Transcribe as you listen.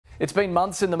It's been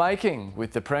months in the making,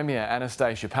 with the Premier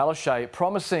Anastasia Palaszczuk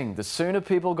promising the sooner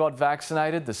people got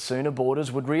vaccinated, the sooner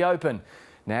borders would reopen.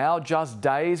 Now, just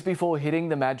days before hitting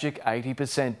the magic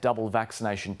 80% double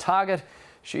vaccination target,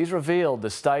 she's revealed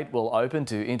the state will open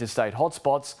to interstate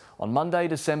hotspots on Monday,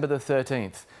 December the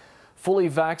 13th. Fully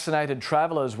vaccinated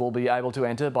travellers will be able to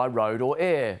enter by road or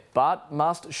air, but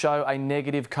must show a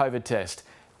negative COVID test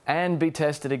and be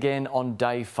tested again on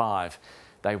day 5.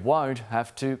 They won't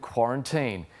have to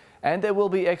quarantine. And there will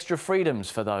be extra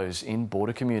freedoms for those in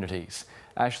border communities.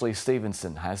 Ashley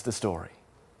Stevenson has the story.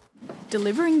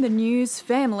 Delivering the news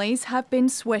families have been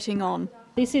sweating on.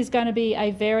 This is going to be a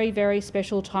very, very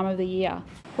special time of the year.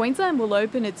 Queensland will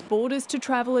open its borders to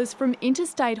travellers from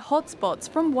interstate hotspots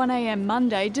from 1 a.m.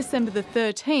 Monday, December the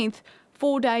 13th,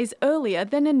 4 days earlier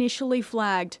than initially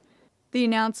flagged. The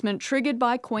announcement triggered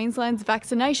by Queensland's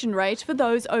vaccination rate for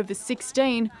those over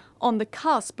 16, on the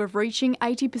cusp of reaching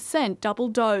 80% double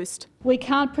dosed. We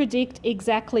can't predict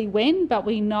exactly when, but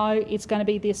we know it's going to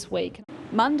be this week.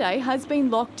 Monday has been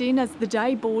locked in as the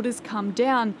day borders come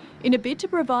down, in a bid to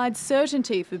provide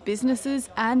certainty for businesses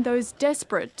and those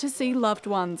desperate to see loved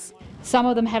ones. Some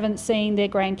of them haven't seen their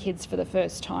grandkids for the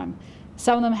first time.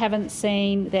 Some of them haven't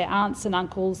seen their aunts and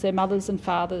uncles, their mothers and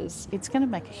fathers. It's going to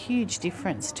make a huge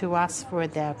difference to us for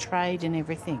our trade and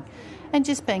everything, and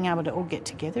just being able to all get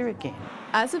together again.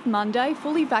 As of Monday,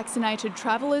 fully vaccinated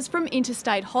travellers from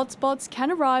interstate hotspots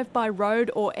can arrive by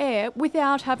road or air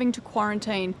without having to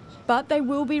quarantine, but they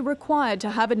will be required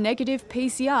to have a negative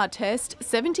PCR test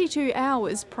 72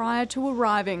 hours prior to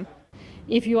arriving.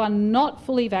 If you are not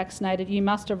fully vaccinated, you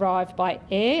must arrive by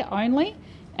air only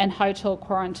and hotel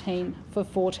quarantine for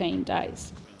 14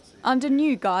 days. Under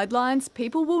new guidelines,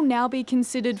 people will now be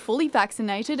considered fully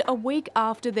vaccinated a week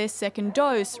after their second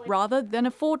dose rather than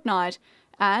a fortnight.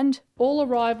 And all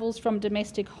arrivals from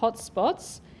domestic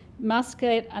hotspots must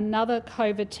get another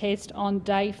COVID test on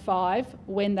day 5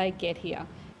 when they get here.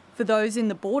 For those in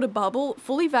the border bubble,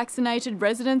 fully vaccinated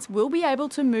residents will be able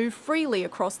to move freely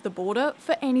across the border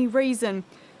for any reason.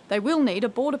 They will need a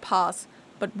border pass,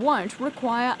 but won't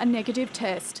require a negative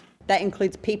test. That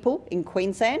includes people in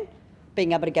Queensland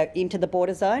being able to go into the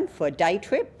border zone for a day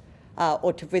trip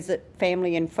or to visit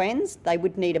family and friends. They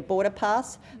would need a border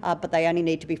pass, but they only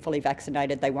need to be fully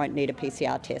vaccinated. They won't need a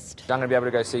PCR test. I'm going to be able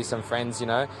to go see some friends,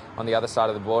 on the other side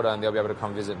of the border, and they'll be able to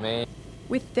come visit me.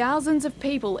 With thousands of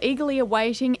people eagerly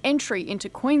awaiting entry into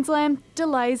Queensland,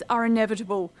 delays are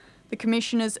inevitable. The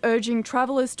Commissioner's urging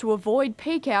travellers to avoid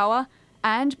peak hour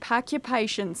and pack your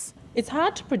patience. It's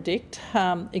hard to predict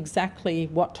exactly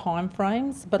what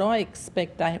timeframes, but I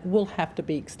expect they will have to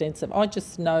be extensive. I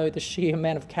just know the sheer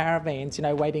amount of caravans,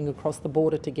 waiting across the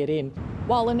border to get in.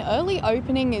 While an early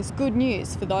opening is good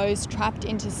news for those trapped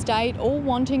interstate or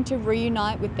wanting to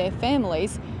reunite with their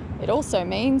families, it also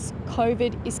means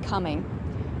COVID is coming.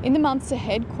 In the months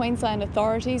ahead, Queensland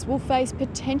authorities will face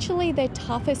potentially their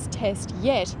toughest test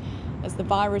yet as the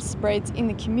virus spreads in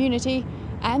the community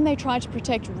and they try to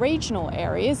protect regional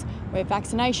areas where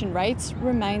vaccination rates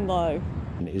remain low.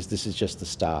 This is just the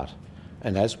start,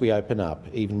 and as we open up,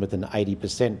 even with an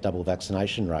 80% double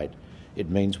vaccination rate, it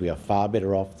means we are far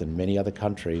better off than many other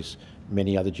countries,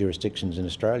 many other jurisdictions in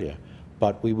Australia,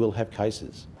 but we will have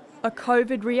cases. A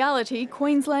COVID reality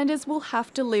Queenslanders will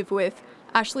have to live with.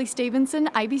 Ashley Stevenson,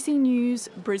 ABC News,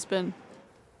 Brisbane.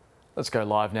 Let's go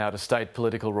live now to state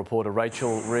political reporter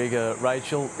Rachel Rieger.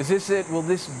 Rachel, is this it? Will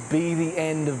this be the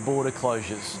end of border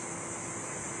closures?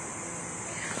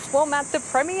 Well, Matt, the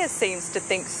Premier seems to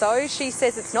think so. She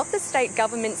says it's not the state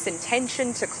government's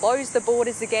intention to close the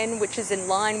borders again, which is in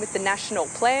line with the national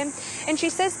plan. And she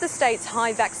says the state's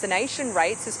high vaccination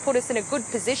rates has put us in a good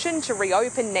position to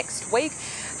reopen next week.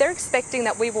 They're expecting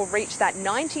that we will reach that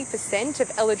 90%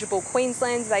 of eligible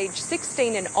Queenslanders aged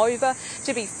 16 and over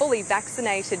to be fully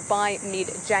vaccinated by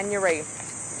mid-January.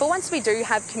 But once we do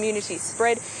have community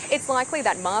spread, it's likely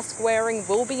that mask wearing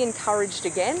will be encouraged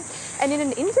again. And in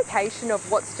an indication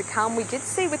of what's to come, we did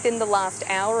see within the last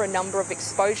hour a number of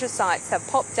exposure sites have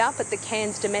popped up at the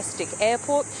Cairns domestic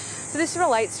airport. So this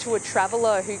relates to a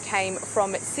traveller who came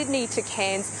from Sydney to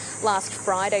Cairns last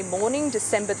Friday morning,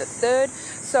 December the 3rd.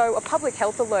 So a public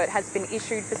health alert has been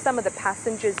issued for some of the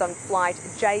passengers on flight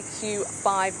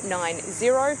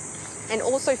JQ590. And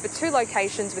also for 2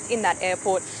 locations within that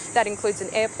airport. That includes an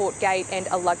airport gate and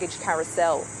a luggage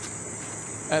carousel.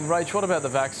 And Rach, what about the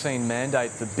vaccine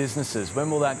mandate for businesses?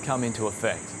 When will that come into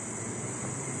effect?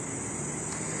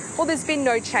 Well, there's been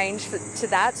no change to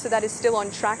that, so that is still on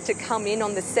track to come in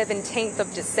on the 17th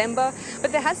of December.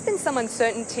 But there has been some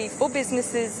uncertainty for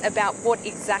businesses about what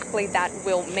exactly that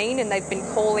will mean, and they've been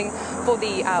calling for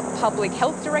the Public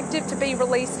Health Directive to be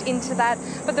released into that.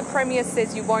 But the Premier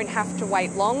says you won't have to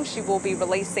wait long. She will be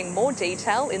releasing more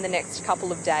detail in the next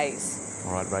couple of days.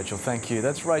 All right, Rachel, thank you.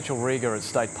 That's Rachel Rieger at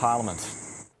State Parliament.